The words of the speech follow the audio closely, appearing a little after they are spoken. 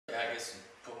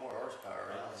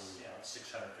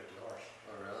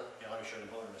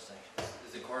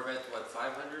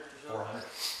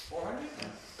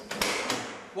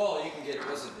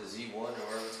was it the Z1 or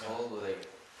whatever it's called? Where they,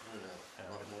 I don't know,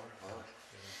 a lot more. Wow.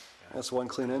 That's one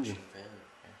clean engine.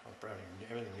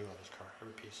 Everything new on this car,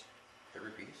 every piece.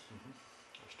 Every piece?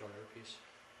 Restored every piece.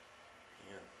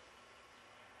 Yeah.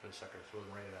 The sucker flew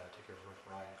and rated out, take care of a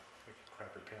riot. We could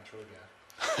crap your pants really bad.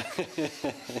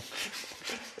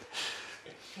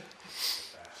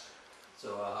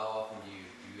 So how often do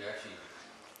you actually,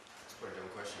 that's quite a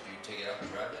dumb question, do you take it out and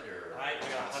drive it or? I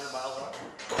got 100 miles on it,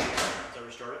 so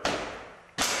restore it.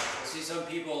 See, some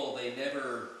people, they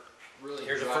never really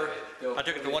Here's drive a it. I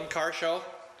took it to one car show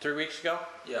 3 weeks ago.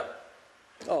 Yeah.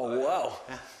 Oh, wow.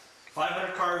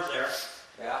 500 cars there.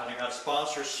 Yeah. And I got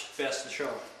sponsors best in show.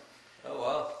 Oh,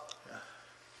 wow.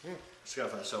 It's kind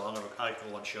of fun, so I go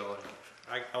one show.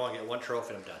 And I want to get one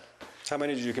trophy and I'm done. How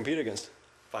many did you compete against?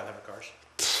 500 cars.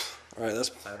 All right, that's...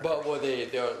 But were they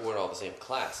weren't all the same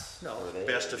class? No, Were they,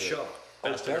 best of show.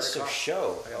 Best of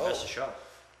show. I got best of show.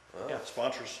 Wow. Yeah,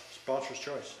 sponsor's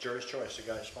choice, jury's choice. The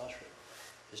guy who sponsored it,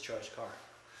 his choice car.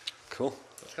 Cool.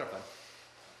 That's kind of fun.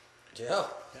 Yeah,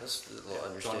 that's a little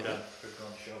understatement. Good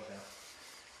going to shows now.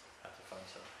 That's fun.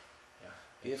 So,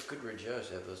 yeah. BF Goodrich does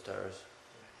have those tires.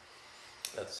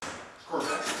 That's.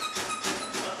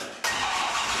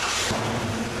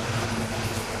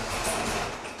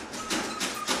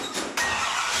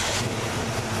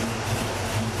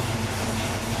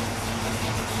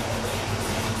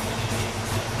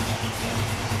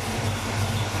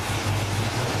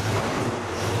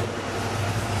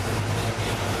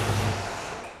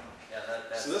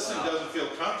 So this thing doesn't feel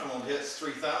comfortable and hits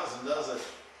 3,000, does it?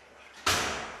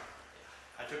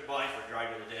 I took mine for a drive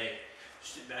the other day.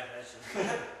 Stood back and I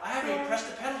said, I haven't even pressed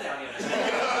the pedal down yet.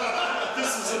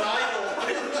 This is an idle.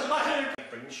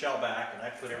 Bring the shell back and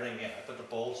I put everything in. I put the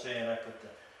bolts in, I put the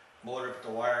motor, put the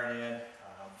wiring in.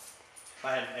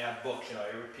 I had to add books, you know,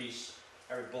 every piece,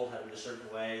 every bolt had to be a certain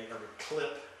way, every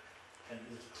clip, and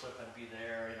this clip had to be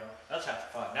there, you know. That's half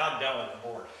the fun. Now I'm done with the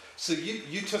board. So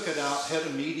you took it out, had a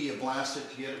media blast it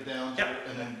to get it down, to Yeah. it,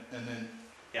 and then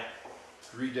Yeah.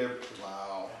 redid.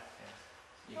 Wow.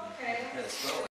 Yeah. Okay. Yeah,